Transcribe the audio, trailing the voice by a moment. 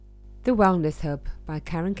The Wellness Hub by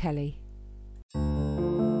Karen Kelly.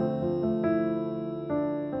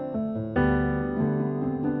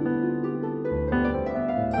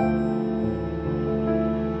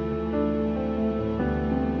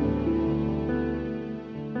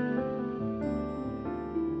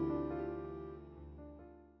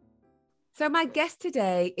 So my guest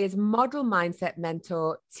today is model mindset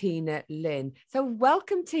mentor, Teana Lynne. So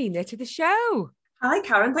welcome, Teana, to the show. Hi,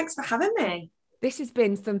 Karen. Thanks for having me. This has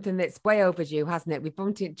been something that's way overdue, hasn't it? We've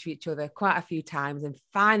bumped into each other quite a few times, and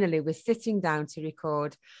finally we're sitting down to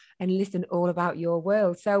record and listen all about your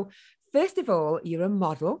world. So first of all, you're a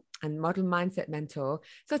model and model mindset mentor.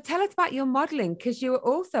 So tell us about your modeling, because you were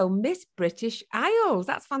also Miss British Isles.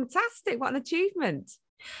 That's fantastic. What an achievement.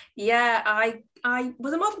 Yeah, I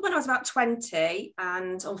was a model when I was about 20,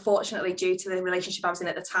 and unfortunately, due to the relationship I was in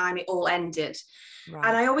at the time, it all ended. Right.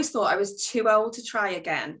 And I always thought I was too old to try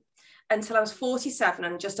again until I was 47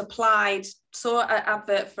 and just applied, saw an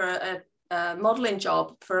advert for a modeling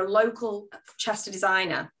job for a local Chester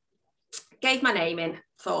designer. Gave my name in,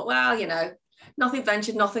 thought, well, nothing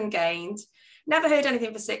ventured, nothing gained. Never heard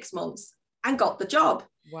anything for 6 months and got the job.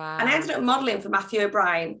 Wow. And I ended up modeling for Matthew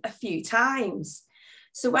O'Brien a few times.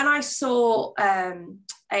 So when I saw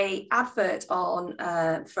a advert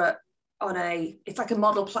it's like a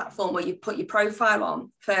model platform where you put your profile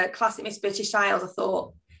on for Classic Miss British Isles, I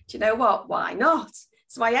thought, do you know what? Why not?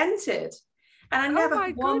 So I entered, and I never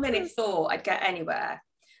one minute thought I'd get anywhere.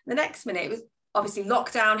 The next minute, it was obviously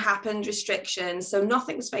lockdown happened, restrictions, so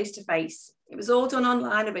nothing was face to face. It was all done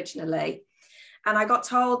online originally. And I got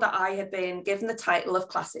told that I had been given the title of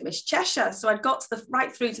Classic Miss Cheshire. So I'd got to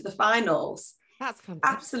right through to the finals. That's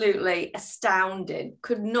fantastic. Absolutely astounding.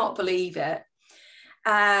 Could not believe it.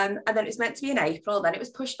 And then it was meant to be in April. Then it was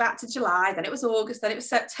pushed back to July. Then it was August. Then it was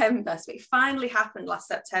September. So it finally happened last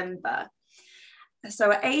September.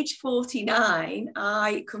 So at age 49,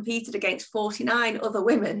 I competed against 49 other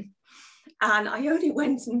women. And I only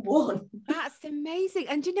went and won. That's amazing.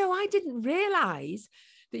 And I didn't realise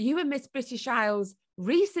that you were Miss British Isles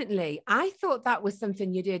recently. I thought that was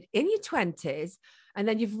something you did in your 20s, and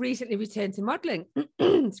then you've recently returned to modelling.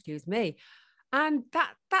 Excuse me. And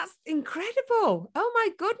that's incredible. Oh my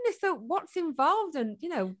goodness. So what's involved, and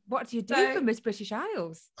what do you do for Miss British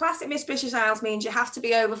Isles? Classic Miss British Isles means you have to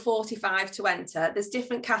be over 45 to enter. There's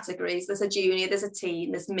different categories. There's a junior, there's a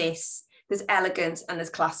teen, there's Miss, there's elegant, and there's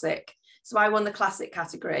classic. So I won the classic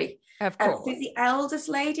category. Of course. I think the eldest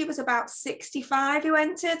lady was about 65 who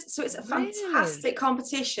entered. So it's a fantastic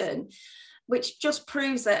competition, which just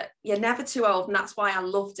proves that you're never too old. And that's why I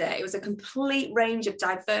loved it. It was a complete range of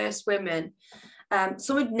diverse women.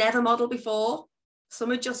 Some had never modelled before. Some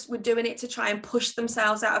were doing it to try and push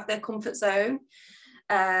themselves out of their comfort zone.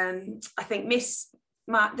 I think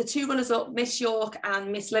the two runners up, Miss York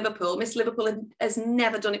and Miss Liverpool. Miss Liverpool has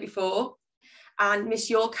never done it before. And Miss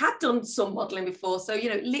York had done some modelling before. So,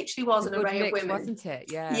 it literally was an array of women. Wasn't it?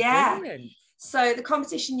 Yeah. Yeah. Brilliant. So the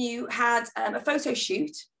competition, you had a photo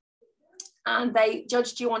shoot, and they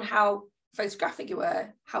judged you on how photographic you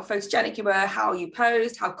were, how photogenic you were, how you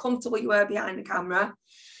posed, how comfortable you were behind the camera.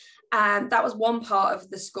 And that was one part of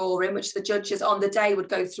the scoring, which the judges on the day would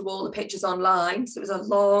go through all the pictures online. So it was a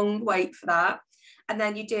long wait for that. And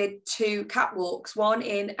then you did 2 catwalks, one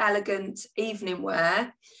in elegant evening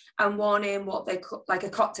wear and one in what they call like a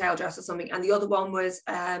cocktail dress or something. And the other one was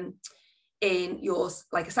in yours,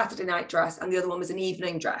 like a Saturday night dress. And the other one was an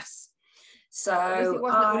evening dress. So it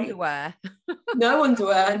wasn't underwear. No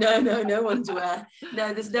underwear. No underwear.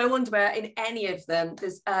 No, there's no underwear in any of them.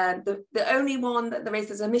 There's the only one that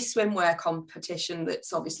there's a Miss Swimwear competition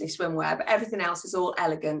that's obviously swimwear, but everything else is all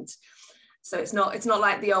elegant. So it's not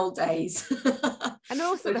like the old days. And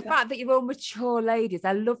also the fact that you're all mature ladies.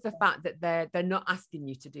 I love the fact that they're not asking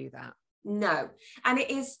you to do that. No. And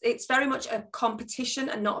it's very much a competition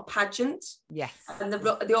and not a pageant. Yes. And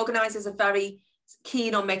the organisers are very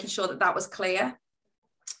keen on making sure that was clear.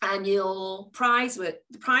 And the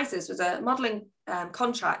prizes was a modelling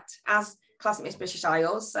contract as Classic Miss British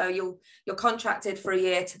Isles. So you're contracted for a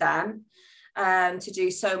year to them to do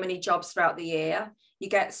so many jobs throughout the year. You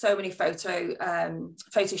get so many photo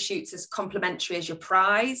shoots as complimentary as your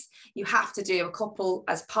prize. You have to do a couple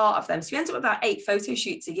as part of them. So you end up with about 8 photo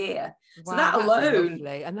shoots a year. Wow, so that alone.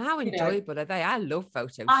 Lovely. And how enjoyable are they? I love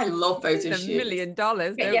photos. I love photo shoots. $1 million.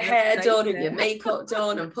 Get your hair done and your makeup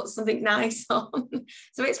done and put something nice on.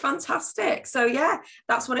 So it's fantastic. So yeah,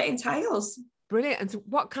 that's what it entails. Brilliant. And so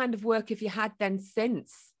what kind of work have you had then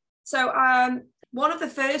since? So one of the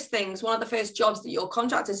first jobs that you're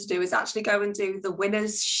contracted to do is actually go and do the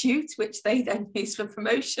winners shoot, which they then use for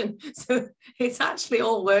promotion. So it's actually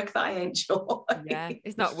all work that I enjoy. Yeah,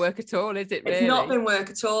 it's not work at all, is it, really? It's not been work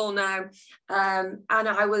at all, no. And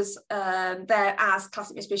I was there as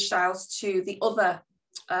Classic Miss British Styles to the other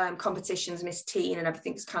competitions, Miss Teen and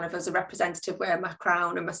everything's kind of as a representative, wearing my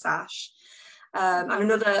crown and my sash. And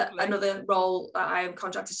another role that I am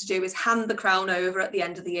contracted to do is hand the crown over at the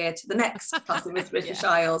end of the year to the next Classic Miss British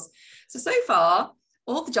Isles. So far,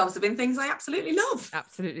 all the jobs have been things I absolutely love.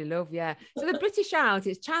 Absolutely love, yeah. So the British Isles,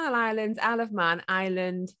 it's Channel Islands, Isle of Man,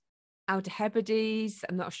 Ireland, Outer Hebrides.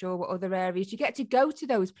 I'm not sure what other areas. You get to go to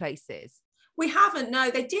those places. We haven't, no.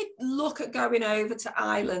 They did look at going over to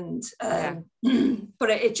Ireland, but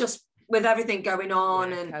it just, with everything going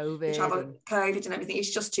on and COVID and everything,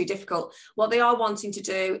 it's just too difficult. What they are wanting to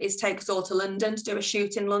do is take us all to London to do a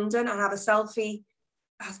shoot in London and have a selfie.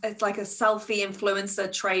 It's like a selfie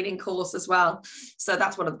influencer training course as well. So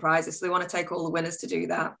that's one of the prizes. So they want to take all the winners to do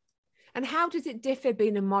that. And how does it differ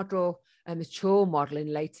being a model, a mature model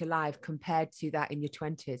in later life compared to that in your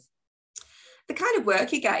 20s? The kind of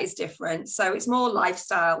work you get is different. So it's more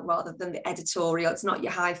lifestyle rather than the editorial. It's not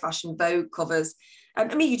your high fashion Vogue covers.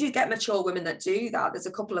 I mean, you do get mature women that do that. There's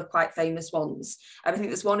a couple of quite famous ones. I think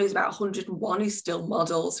there's one who's about 101 who's still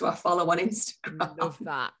models, who I follow on Instagram. I love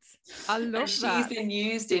that. I love she's that. She's been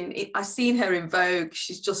used in, I've seen her in Vogue.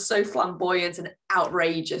 She's just so flamboyant and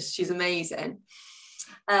outrageous. She's amazing.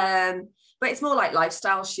 But it's more like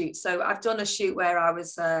lifestyle shoots. So I've done a shoot where I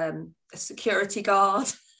was a security guard.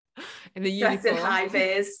 In the uniform, in high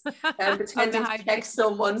vis, pretending to take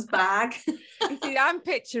someone's bag. You see, I'm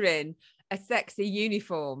picturing a sexy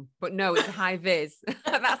uniform, but no, it's a high vis.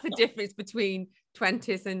 That's the difference between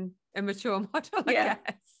 20s and a mature model, I guess.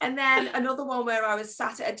 And then another one where I was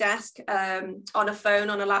sat at a desk on a phone,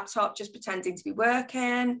 on a laptop, just pretending to be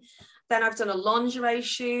working. Then I've done a lingerie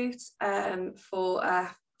shoot for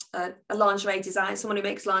a lingerie design, someone who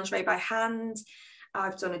makes lingerie by hand.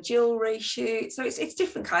 I've done a jewelry shoot. So it's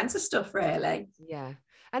different kinds of stuff, really. Yeah.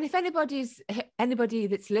 And if anybody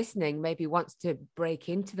that's listening maybe wants to break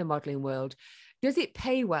into the modelling world, does it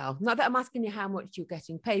pay well? Not that I'm asking you how much you're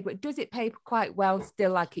getting paid, but does it pay quite well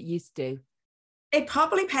still like it used to? It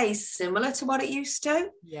probably pays similar to what it used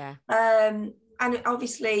to. Yeah. And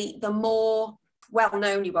obviously, the more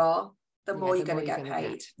well-known you are, the more you're going to get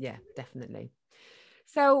paid. Yeah, definitely.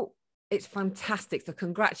 So it's fantastic. So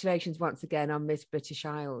congratulations once again on Miss British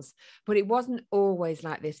Isles. But it wasn't always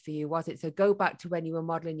like this for you, was it? So go back to when you were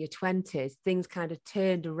modelling your 20s, things kind of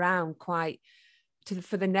turned around quite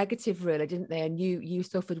for the negative, really, didn't they? And you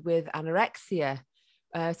suffered with anorexia.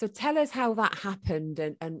 So tell us how that happened.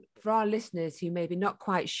 And for our listeners who may be not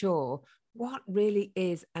quite sure, what really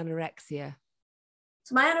is anorexia?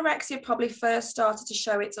 So my anorexia probably first started to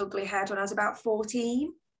show its ugly head when I was about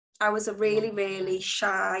 14. I was a really, really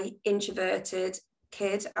shy, introverted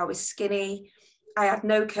kid. I was skinny. I had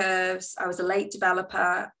no curves. I was a late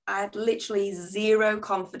developer. I had literally zero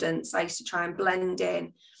confidence. I used to try and blend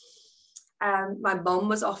in. My mum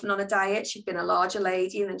was often on a diet. She'd been a larger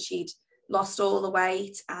lady and then she'd lost all the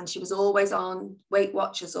weight and she was always on Weight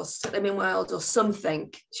Watchers or Slimming World or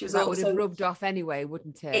something. She was that would have rubbed off anyway,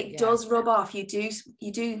 wouldn't it? It does rub off. You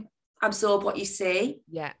do absorb what you see.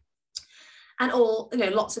 Yeah. And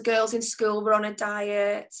lots of girls in school were on a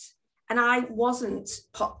diet. And I wasn't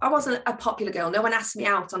a popular girl. No one asked me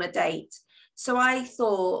out on a date. So I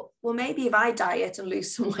thought, well, maybe if I diet and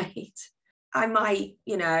lose some weight, I might,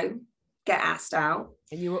 get asked out.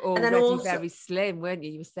 And you were already very slim, weren't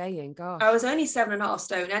you? You were saying, gosh. I was only 7.5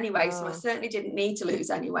 stone anyway, so I certainly didn't need to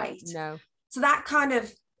lose any weight. No. So that kind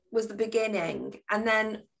of was the beginning. And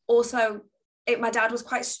then also, my dad was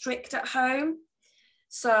quite strict at home.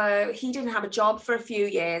 So he didn't have a job for a few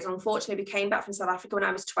years. Unfortunately, we came back from South Africa when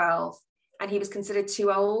I was 12 and he was considered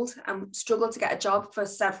too old and struggled to get a job for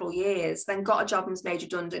several years. Then got a job and was made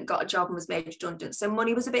redundant, got a job and was made redundant. So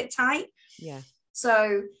money was a bit tight. Yeah.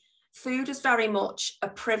 So food was very much a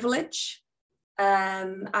privilege.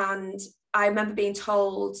 And I remember being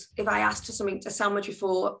told if I asked for a sandwich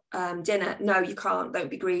before dinner, no, you can't, don't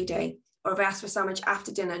be greedy. Or if I asked for a sandwich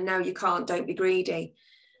after dinner, no, you can't, don't be greedy.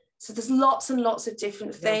 So there's lots and lots of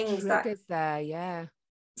different things yeah.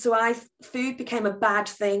 So food became a bad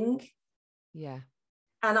thing. Yeah.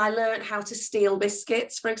 And I learned how to steal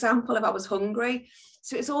biscuits, for example, if I was hungry.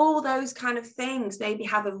 So it's all those kind of things made me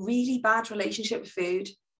have a really bad relationship with food.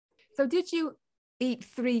 So did you eat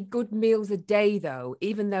 3 good meals a day though,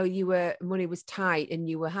 even though money was tight and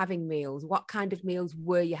you were having meals? What kind of meals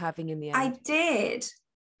were you having in the end? I did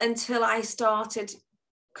until I started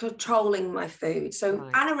controlling my food. So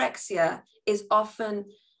anorexia is often,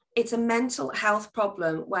 it's a mental health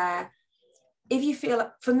problem where if you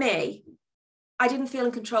feel, for me, I didn't feel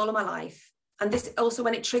in control of my life. And this also,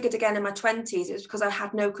 when it triggered again in my 20s, it was because I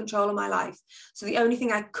had no control of my life. So the only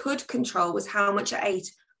thing I could control was how much I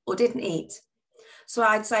ate or didn't eat. So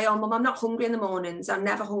I'd say, oh, Mum, I'm not hungry in the mornings. I'm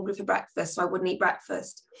never hungry for breakfast, so I wouldn't eat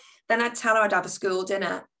breakfast. Then I'd tell her I'd have a school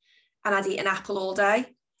dinner and I'd eat an apple all day.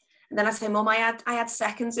 And then I'd say, Mum, I had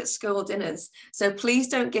seconds at school dinners, so please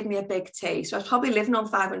don't give me a big tea. So I was probably living on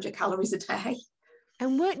 500 calories a day.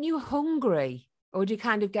 And weren't you hungry? Or do you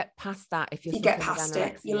kind of get past that if you're You get past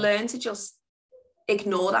it? You learn to just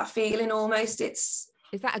ignore that feeling almost. Is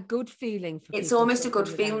that a good feeling for it's almost a good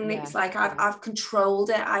feeling. Yeah. It's like I've controlled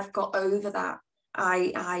it. I've got over that.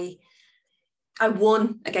 I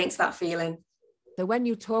won against that feeling. So when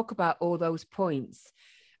you talk about all those points,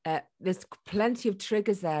 there's plenty of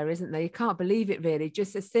triggers there, isn't there? You can't believe it, really.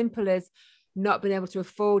 Just as simple as not being able to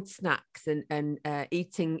afford snacks and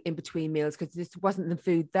eating in between meals because this wasn't the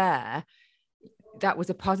food there. That was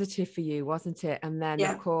a positive for you, wasn't it? And then,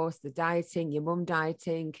 of course, the dieting, your mum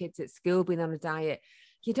dieting, kids at school being on a diet.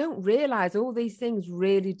 You don't realise all these things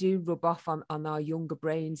really do rub off on our younger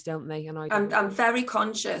brains, don't they? And I'm very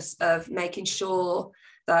conscious of making sure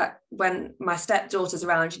that when my stepdaughter's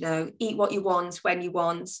around, eat what you want, when you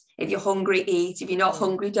want. If you're hungry, eat. If you're not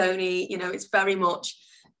hungry, don't eat. It's very much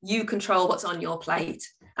you control what's on your plate.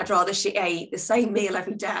 I'd rather she ate the same meal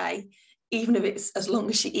every day, even if it's as long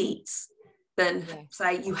as she eats, than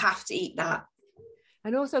say you have to eat that.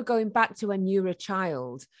 And also going back to when you were a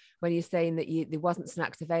child, when you're saying that there wasn't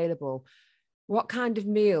snacks available, what kind of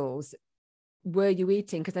meals were you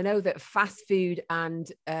eating? Because I know that fast food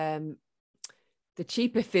and the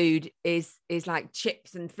cheaper food is like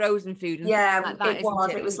chips and frozen food. And like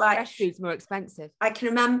that, it was like fresh food's more expensive. I can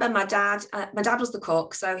remember my dad was the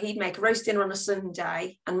cook, so he'd make a roast dinner on a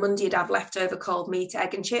Sunday, and Monday he'd have leftover cold meat,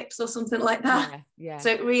 egg and chips or something like that. Yeah. So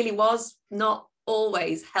it really was not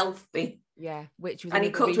always healthy. Yeah, which was, and he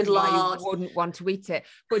cooked with lard. You wouldn't want to eat it.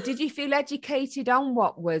 But did you feel educated on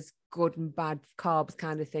what was good and bad carbs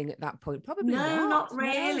kind of thing at that point? Probably not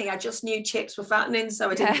really. I just knew chips were fattening, so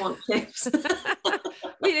I didn't want chips.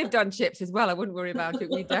 We lived on chips as well. I wouldn't worry about it.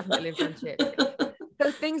 We definitely lived on chips. So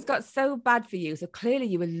things got so bad for you. So clearly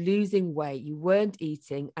you were losing weight, you weren't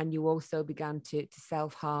eating, and you also began to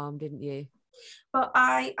self-harm, didn't you? Well,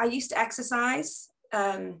 I used to exercise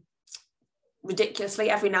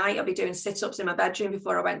ridiculously every night. I'd be doing sit-ups in my bedroom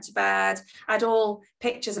before I went to bed. I had all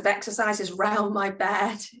pictures of exercises round my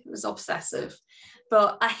bed. It was obsessive,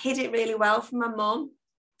 but I hid it really well from my mum.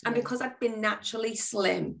 And because I'd been naturally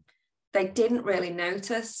slim, they didn't really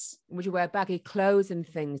notice. Would you wear baggy clothes and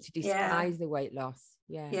things to disguise the weight loss?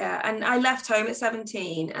 Yeah. And I left home at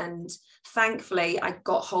 17, and thankfully I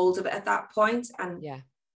got hold of it at that point. And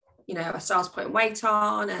I started putting weight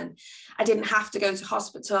on, and I didn't have to go to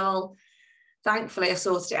hospital. Thankfully, I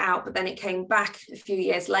sorted it out, but then it came back a few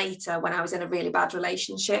years later when I was in a really bad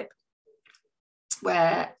relationship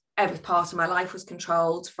where every part of my life was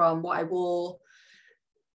controlled, from what I wore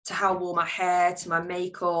to how I wore my hair to my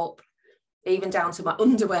makeup, even down to my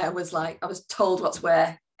underwear. Was like, I was told what to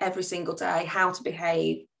wear every single day, how to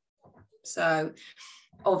behave. So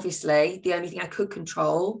obviously the only thing I could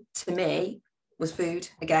control, to me, was food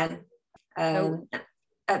again.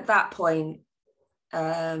 At that point,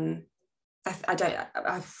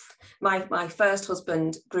 my first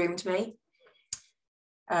husband groomed me,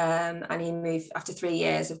 and he moved after 3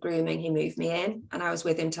 years of grooming. He moved me in, and I was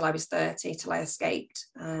with him till I was 30, till I escaped.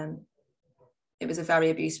 It was a very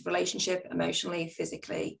abusive relationship, emotionally,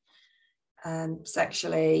 physically,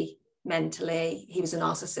 sexually, mentally. He was a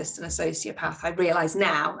narcissist and a sociopath. I realise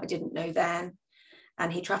now, I didn't know then,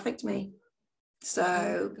 and he trafficked me.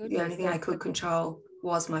 So the only thing I could control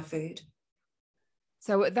was my food.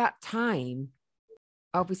 So at that time,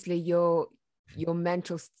 obviously your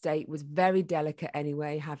mental state was very delicate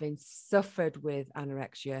anyway, having suffered with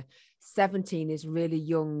anorexia. 17 is really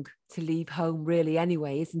young to leave home really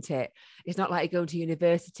anyway, isn't it? It's not like you're going to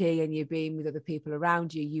university and you're being with other people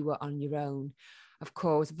around you. You were on your own. Of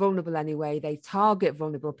course, vulnerable anyway. They target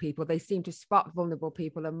vulnerable people. They seem to spot vulnerable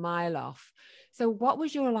people a mile off. So what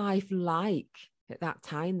was your life like at that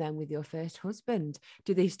time then with your first husband?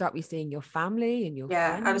 Did they stop you seeing your family and your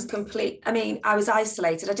friends? I was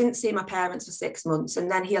isolated. I didn't see my parents for 6 months,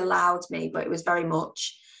 and then he allowed me, but it was very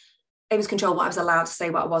much, it was controlled what I was allowed to say,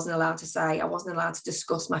 what I wasn't allowed to say. I wasn't allowed to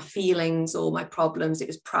discuss my feelings or my problems. It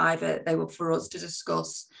was private. They were for us to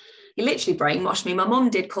discuss. He literally brainwashed me. My mum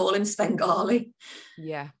did call him Svengali.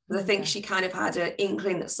 I think she kind of had an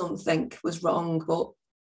inkling that something was wrong, but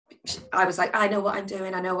I was like, I know what I'm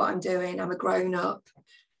doing. I know what I'm doing. I'm a grown up.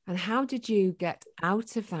 And how did you get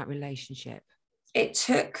out of that relationship? It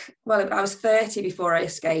took, well, I was 30 before I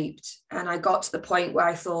escaped. And I got to the point where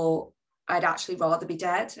I thought I'd actually rather be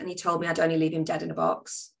dead. And he told me I'd only leave him dead in a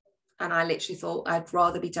box. And I literally thought I'd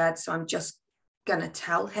rather be dead. So I'm just going to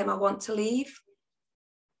tell him I want to leave.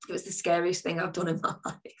 It was the scariest thing I've done in my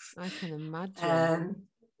life. I can imagine.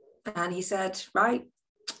 And he said, right,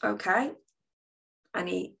 okay. And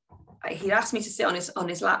he asked me to sit on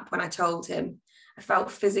his lap when I told him. I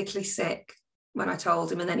felt physically sick when I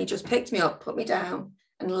told him. And then he just picked me up, put me down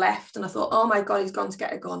and left. And I thought, oh my God, he's gone to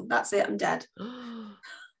get a gun. That's it, I'm dead.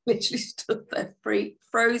 Literally stood there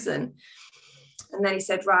frozen. And then he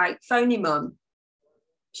said, right, phone your mum.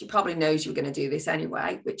 She probably knows you were going to do this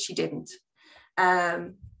anyway, which she didn't.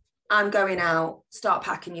 I'm going out, start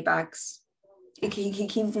packing your bags. He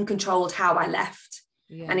even controlled how I left.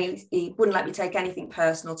 Yeah. And he wouldn't let me take anything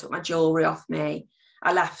personal, took my jewellery off me.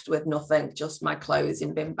 I left with nothing, just my clothes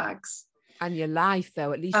in bin bags. And your life,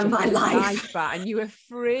 though, at least and my life back, and you were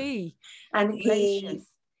free. And he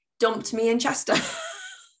dumped me in Chester.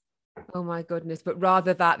 Oh my goodness. But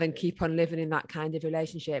rather that than keep on living in that kind of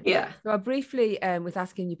relationship. Yeah. So I briefly was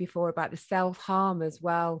asking you before about the self-harm as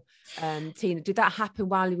well. Teana, did that happen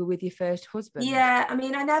while you were with your first husband? Yeah. I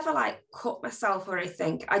mean, I never like cut myself or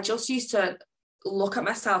anything. I just used to look at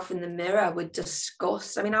myself in the mirror with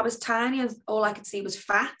disgust. I mean, I was tiny and all I could see was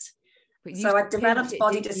fat. So I developed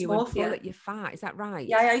body dysmorphia. You pull at your fat, is that right?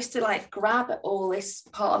 Yeah, I used to like grab at all this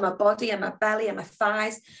part of my body and my belly and my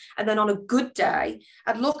thighs. And then on a good day,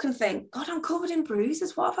 I'd look and think, God, I'm covered in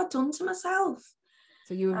bruises. What have I done to myself?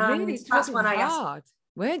 So you were really tugging hard,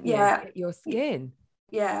 weren't you? Yeah. Your skin.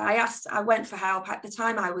 Yeah, I went for help. At the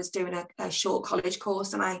time I was doing a short college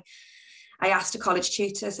course, and I asked a college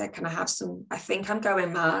tutor, said, can I have some, I think I'm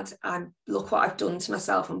going mad. And look what I've done to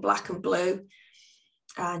myself. I'm black and blue.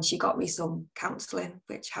 And she got me some counselling,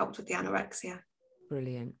 which helped with the anorexia.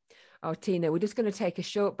 Brilliant. Oh, Teana, we're just going to take a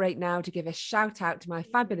short break now to give a shout out to my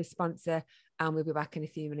fabulous sponsor, and we'll be back in a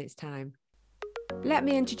few minutes' time. Let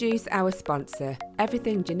me introduce our sponsor,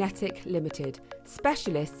 Everything Genetic Limited,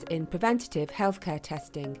 specialists in preventative healthcare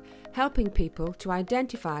testing, helping people to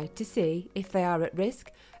identify to see if they are at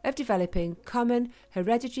risk of developing common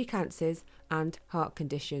hereditary cancers and heart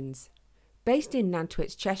conditions. Based in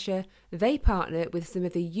Nantwich, Cheshire, they partner with some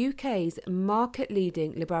of the UK's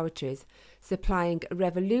market-leading laboratories, supplying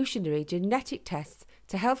revolutionary genetic tests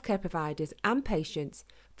to healthcare providers and patients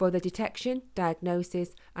for the detection,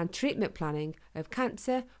 diagnosis and treatment planning of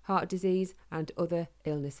cancer, heart disease and other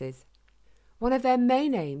illnesses. One of their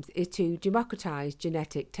main aims is to democratise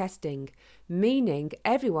genetic testing, meaning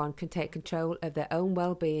everyone can take control of their own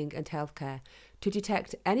well-being and healthcare to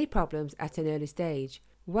detect any problems at an early stage,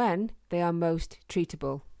 when they are most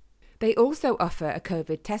treatable. They also offer a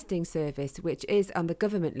COVID testing service which is on the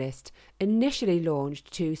government list, initially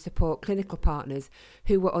launched to support clinical partners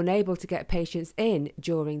who were unable to get patients in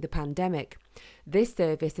during the pandemic. This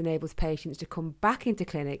service enables patients to come back into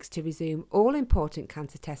clinics to resume all important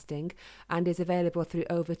cancer testing and is available through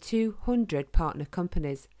over 200 partner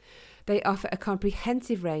companies. They offer a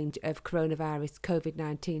comprehensive range of coronavirus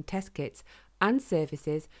COVID-19 test kits and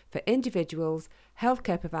services for individuals,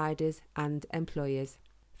 healthcare providers and employers.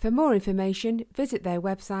 For more information, visit their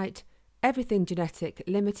website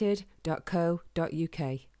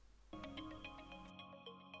everythinggeneticlimited.co.uk.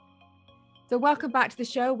 So welcome back to the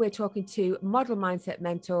show. We're talking to model mindset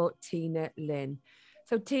mentor Teana Lynne.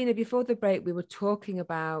 So Teana, before the break, we were talking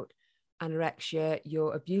about anorexia,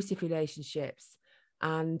 your abusive relationships,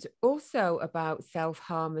 and also about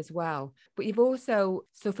self-harm as well. But you've also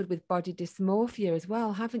suffered with body dysmorphia as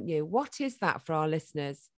well, haven't you? What is that for our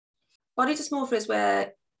listeners? Body dysmorphia is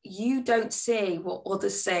where you don't see what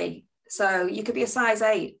others see. So you could be a size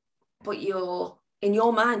 8, but you're in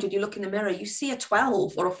your mind, when you look in the mirror, you see a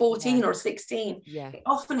 12 or a 14 or a 16. Yeah. It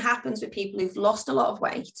often happens with people who've lost a lot of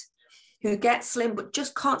weight, who get slim but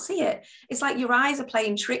just can't see it. It's like your eyes are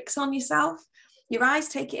playing tricks on yourself. Your eyes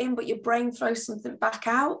take it in, but your brain throws something back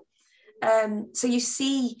out. So you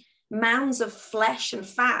see mounds of flesh and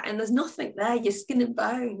fat, and there's nothing there. You're skin and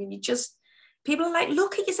bone, and people are like,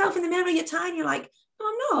 look at yourself in the mirror. You're tiny. You're like, no,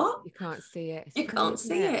 I'm not. You can't see it. You can't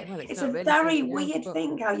see it. Well, it's a really very weird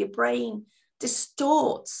thing how your brain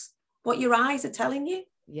distorts what your eyes are telling you.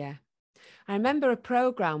 Yeah. I remember a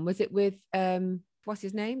program. Was it with what's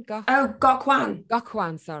his name? Gokwan.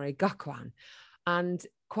 Gokwan. And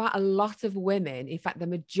quite a lot of women, in fact, the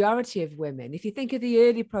majority of women, if you think of the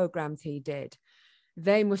early programs he did,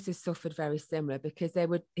 they must have suffered very similar, because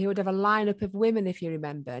he would have a lineup of women, if you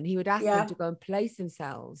remember, and he would ask them to go and place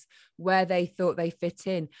themselves where they thought they fit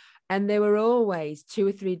in. And they were always 2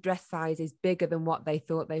 or 3 dress sizes bigger than what they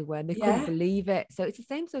thought they were. And they couldn't believe it. So it's the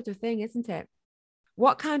same sort of thing, isn't it?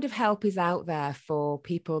 What kind of help is out there for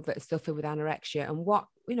people that suffer with anorexia? And what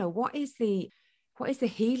is the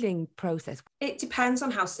healing process? It depends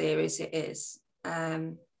on how serious it is.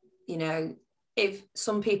 If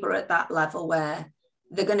some people are at that level where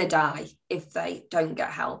they're going to die if they don't get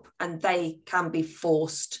help, and they can be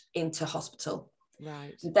forced into hospital,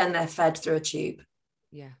 right? Then they're fed through a tube.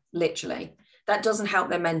 Yeah, literally. That doesn't help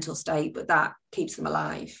their mental state, but that keeps them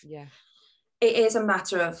alive. Yeah, it is a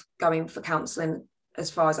matter of going for counselling. As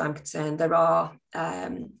far as I'm concerned, there are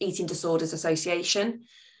Eating Disorders Association.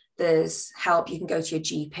 There's help. You can go to your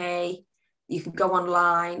GP. You can go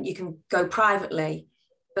online. You can go privately.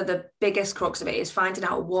 But the biggest crux of it is finding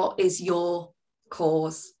out what is your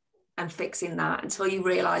cause and fixing that until you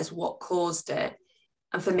realise what caused it.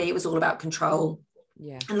 And for me, it was all about control.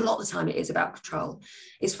 Yeah. And a lot of the time it is about control.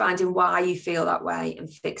 It's finding why you feel that way and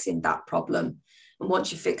fixing that problem. And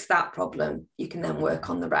once you fix that problem, you can then work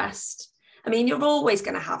on the rest. I mean, you're always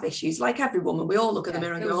going to have issues, like every woman. We all look at the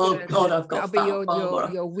mirror and go, oh God, I've got that'll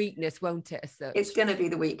be your weakness, won't it, as such? It's going to be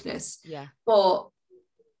the weakness. Yeah. But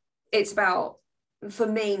it's about, for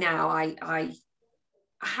me now, I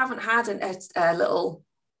haven't had a little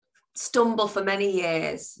stumble for many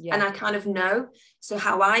years. Yeah. And I kind of know. So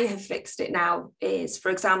how I have fixed it now is, for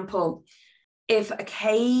example, if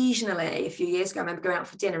occasionally, a few years ago, I remember going out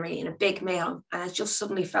for dinner, eating a big meal, and I just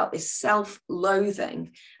suddenly felt this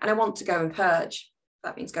self-loathing, and I want to go and purge.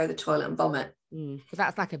 That means go to the toilet and vomit. So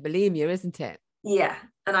that's like a bulimia, isn't it? Yeah.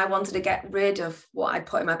 And I wanted to get rid of what I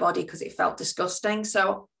put in my body because it felt disgusting.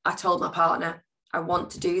 So I told my partner, I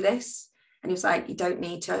want to do this. And he was like, you don't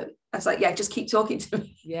need to. I was like, yeah, just keep talking to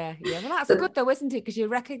me. Yeah. Well, that's good though, isn't it? Because you're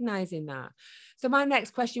recognizing that. So my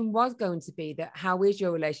next question was going to be that, how is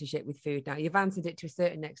your relationship with food now? You've answered it to a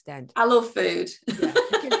certain extent. I love food. Yeah.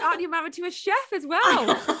 Aren't you married to a chef as well?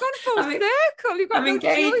 You've gone full circle. You've got I'm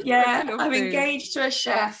engaged. Yeah, I'm engaged to a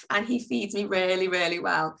chef, and he feeds me really, really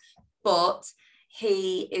well. But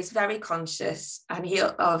he is very conscious, and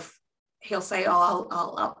he'll say, oh,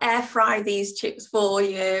 I'll air fry these chips for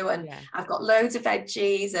you, and I've got loads of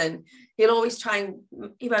veggies, and he'll always try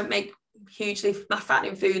and, he won't make hugely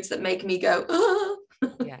fattening foods that make me go, oh.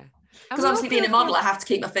 Yeah. Because obviously being a model, I have to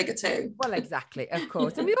keep my figure too. Well, exactly, of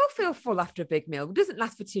course. And we all feel full after a big meal. It doesn't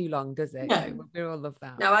last for too long, does it? No. We all love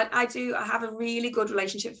that. No, I do. I have a really good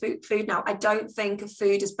relationship with food now. I don't think of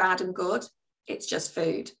food as bad and good. It's just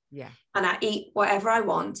food. Yeah. And I eat whatever I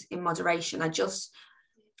want in moderation. I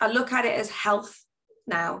look at it as health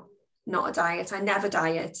now, not a diet. I never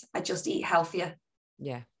diet. I just eat healthier.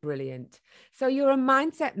 Yeah, brilliant. So you're a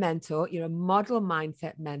mindset mentor. You're a model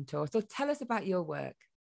mindset mentor. So tell us about your work.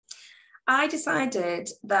 I decided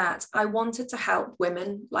that I wanted to help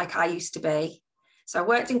women like I used to be. So I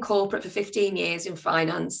worked in corporate for 15 years in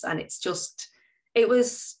finance, and I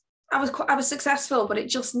was successful, but it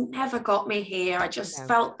just never got me here. I just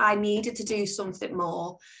felt I needed to do something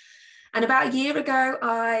more. And about a year ago,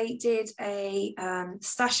 I did a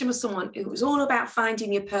session with someone who was all about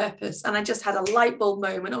finding your purpose. And I just had a light bulb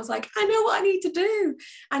moment. I was like, I know what I need to do.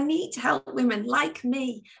 I need to help women like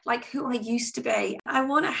me, like who I used to be. I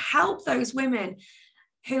want to help those women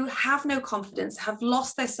who have no confidence, have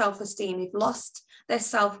lost their self-esteem, who've lost their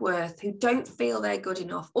self-worth, who don't feel they're good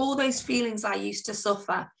enough. All those feelings I used to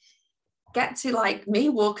suffer. Get to, like me,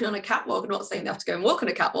 walking on a catwalk. I'm not saying they have to go and walk on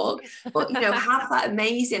a catwalk, but have that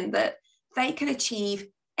amazing that they can achieve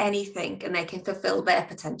anything and they can fulfill their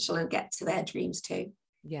potential and get to their dreams too.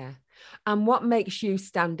 Yeah. And what makes you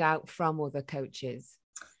stand out from other coaches?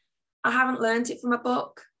 I haven't learned it from a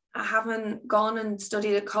book. I haven't gone and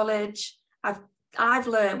studied at college. I've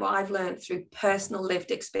learned what I've learned through personal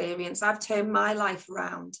lived experience. I've turned my life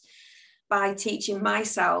around by teaching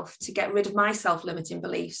myself to get rid of my self-limiting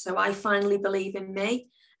beliefs. So I finally believe in me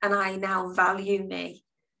and I now value me.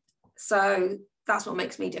 So that's what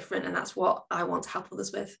makes me different. And that's what I want to help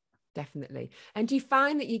others with. Definitely. And do you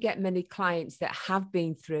find that you get many clients that have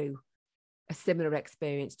been through a similar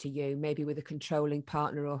experience to you, maybe with a controlling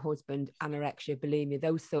partner or husband, anorexia, bulimia,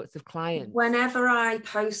 those sorts of clients? Whenever I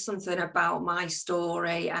post something about my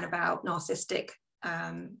story and about narcissistic,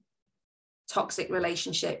 toxic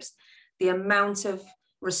relationships, the amount of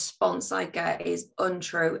response I get is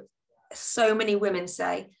untrue. So many women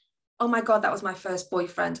say, oh my God, that was my first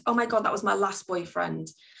boyfriend. Oh my God, that was my last boyfriend.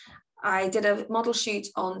 I did a model shoot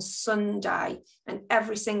on Sunday, and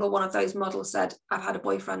every single one of those models said, I've had a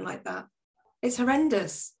boyfriend like that. It's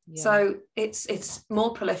horrendous. Yeah. So it's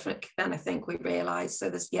more prolific than I think we realize. So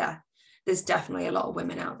there's definitely a lot of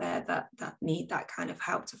women out there that need that kind of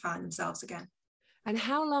help to find themselves again. And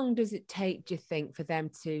how long does it take, do you think, for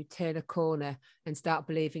them to turn a corner and start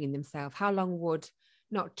believing in themselves? How long would,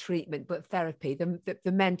 not treatment, but therapy,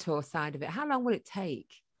 the mentor side of it, how long will it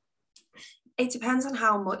take? It depends on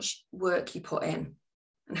how much work you put in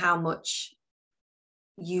and how much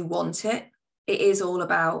you want it. It is all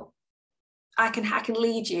about, I can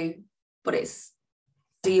lead you, but it's,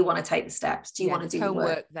 do you want to take the steps? Do you want to do the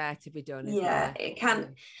work there to be done? Yeah, it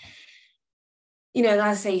can. You know,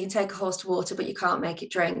 I say you can take a horse to water, but you can't make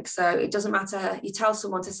it drink. So it doesn't matter. You tell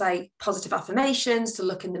someone to say positive affirmations, to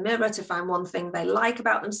look in the mirror, to find one thing they like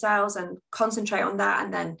about themselves and concentrate on that.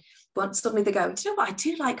 And then once suddenly they go, do you know what? I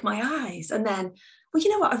do like my eyes. And then, well, you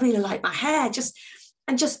know what? I really like my hair. Just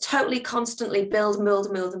totally constantly build.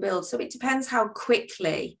 So it depends how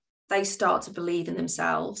quickly they start to believe in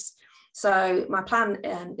themselves. So my plan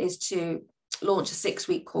is to launch a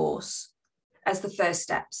 6-week course as the first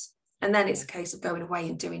steps. And then it's a case of going away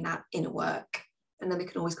and doing that inner work. And then we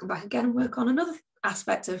can always come back again and work on another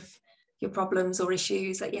aspect of your problems or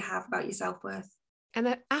issues that you have about your self-worth. And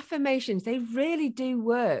the affirmations, they really do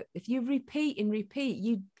work. If you repeat and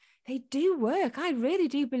repeat, they do work. I really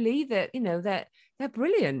do believe that, you know, that they're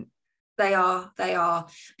brilliant. They are.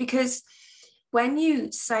 Because when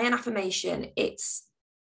you say an affirmation, it's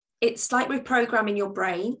like reprogramming your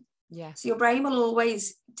brain. Yeah. So your brain will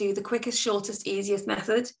always do the quickest, shortest, easiest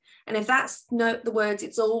method. And if that's the words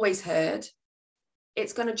it's always heard,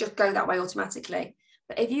 it's going to just go that way automatically.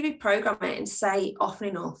 But if you reprogram it and say often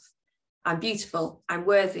enough, I'm beautiful, I'm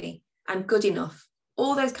worthy, I'm good enough,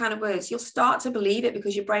 all those kind of words, you'll start to believe it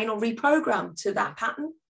because your brain will reprogram to that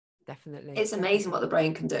pattern. Definitely. It's amazing what the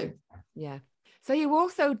brain can do. Yeah. So you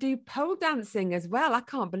also do pole dancing as well. I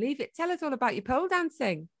can't believe it. Tell us all about your pole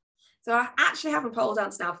dancing. So I actually haven't pole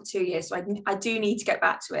danced now for 2 years. So I do need to get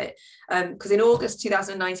back to it. Because in August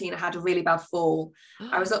 2019, I had a really bad fall.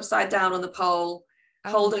 I was upside down on the pole,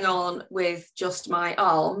 holding on with just my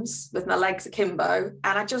arms, with my legs akimbo.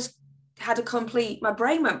 And I just had my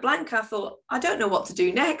brain went blank. I thought, I don't know what to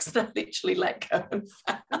do next. And I literally let go. And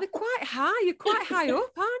they're quite high. You're quite high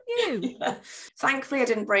up, aren't you? Yeah. Thankfully, I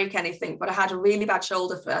didn't break anything, but I had a really bad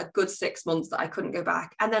shoulder for a good 6 months that I couldn't go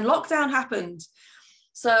back. And then lockdown happened.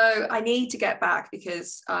 So I need to get back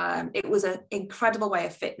because it was an incredible way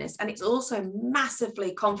of fitness. And it's also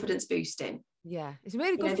massively confidence boosting. Yeah, it's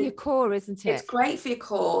really good for your core, isn't it? It's great for your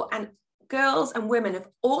core. And girls and women of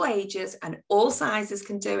all ages and all sizes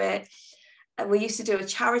can do it. And we used to do a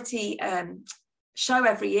charity show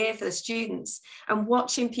every year for the students, and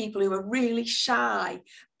watching people who are really shy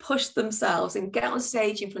push themselves and get on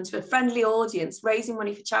stage in front of a friendly audience raising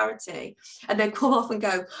money for charity, and then come off and go,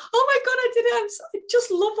 oh my God, I did it, I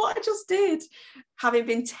just love what I just did. Having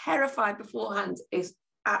been terrified beforehand is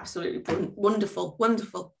absolutely wonderful.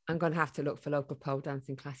 I'm going to have to look for local pole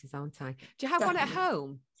dancing classes, aren't I? Do you have one at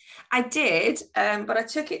home? I did, but I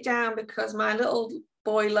took it down because my little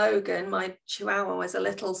boy Logan, my chihuahua, was a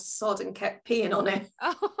little sod and kept peeing on it.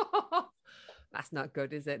 Oh, that's not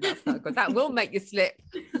good, is it? That's not good. That will make you slip.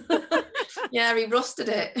 Yeah, he rusted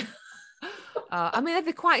it. I mean,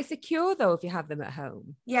 they're quite secure though if you have them at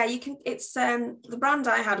home. Yeah, you can. It's the brand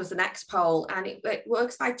I had was an X-Pole, and it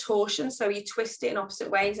works by torsion, so you twist it in opposite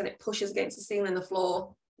ways and it pushes against the ceiling and the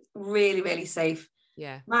floor. Really, really safe.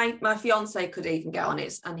 Yeah. My fiance could even get on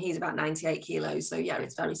it, and he's about 98 kilos, so yeah,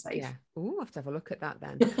 it's very safe. Yeah. Oh, I have to have a look at that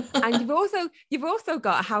then. And you've also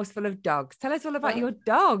got a house full of dogs. Tell us all about your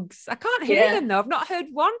dogs. I can't hear them though. I've not heard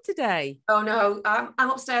one today. Oh no, I'm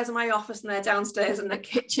upstairs in my office and they're downstairs in the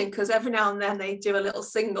kitchen, because every now and then they do a little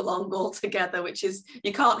sing-along all together, which is,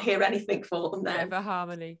 you can't hear anything for them then. Never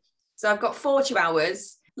harmony. So I've got 4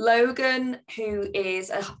 chihuahuas. Logan, who is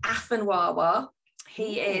a Afan Wawa.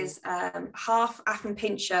 He is half Afan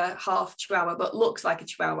Pinscher, half Chihuahua, but looks like a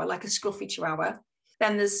Chihuahua, like a scruffy Chihuahua.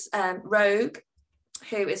 Then there's Rogue,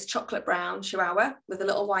 who is chocolate brown Chihuahua with a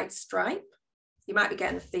little white stripe. You might be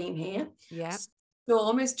getting a theme here. Yeah.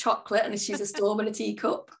 Storm is chocolate, and she's a storm in a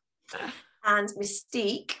teacup. And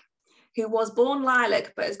Mystique, who was born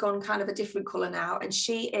lilac but has gone kind of a different colour now, and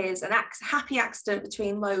she is an happy accident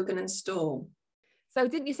between Logan and Storm. So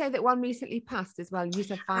didn't you say that one recently passed as well? You used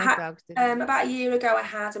to have 5 dogs, didn't you? About a year ago, I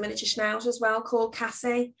had a miniature schnauzer as well called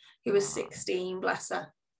Cassie, who was 16, bless her.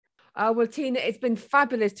 Oh, well, Teana, it's been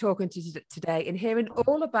fabulous talking to you today and hearing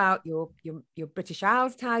all about your British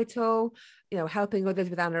Isles title, you know, helping others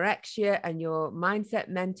with anorexia and your mindset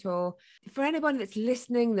mentor. For anybody that's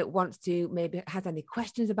listening that wants to, maybe has any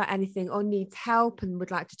questions about anything or needs help and would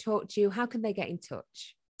like to talk to you, how can they get in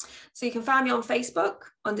touch? So you can find me on Facebook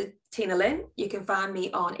under Teana Lynne. You can find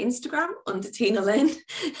me on Instagram under Teana Lynne.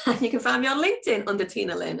 And you can find me on LinkedIn under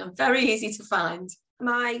Teana Lynne. I'm very easy to find.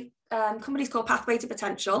 My company's called Pathway to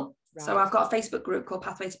Potential. Right. So I've got a Facebook group called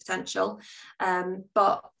Pathway to Potential.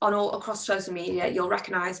 But on all across social media, you'll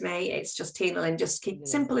recognise me. It's just Teana Lynne. Just keep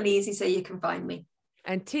simple and easy so you can find me.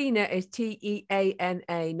 And Teana is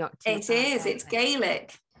Teana, not Teana. It is. It's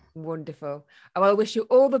Gaelic. Wonderful. Oh, I wish you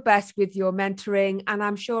all the best with your mentoring, and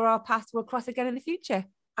I'm sure our paths will cross again in the future.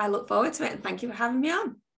 I look forward to it, and thank you for having me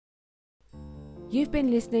on. You've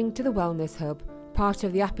been listening to The Wellness Hub, part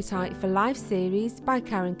of the Appetite for Life series by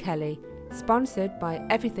Karen Kelly, sponsored by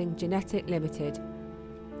Everything Genetic Limited.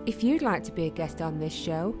 If you'd like to be a guest on this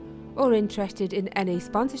show, or interested in any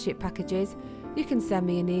sponsorship packages, you can send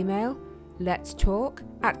me an email,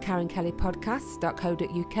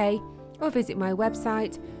 letstalk@karenkellypodcasts.co.uk, or visit my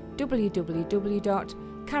website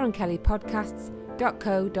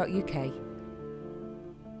www.karenkellypodcasts.co.uk.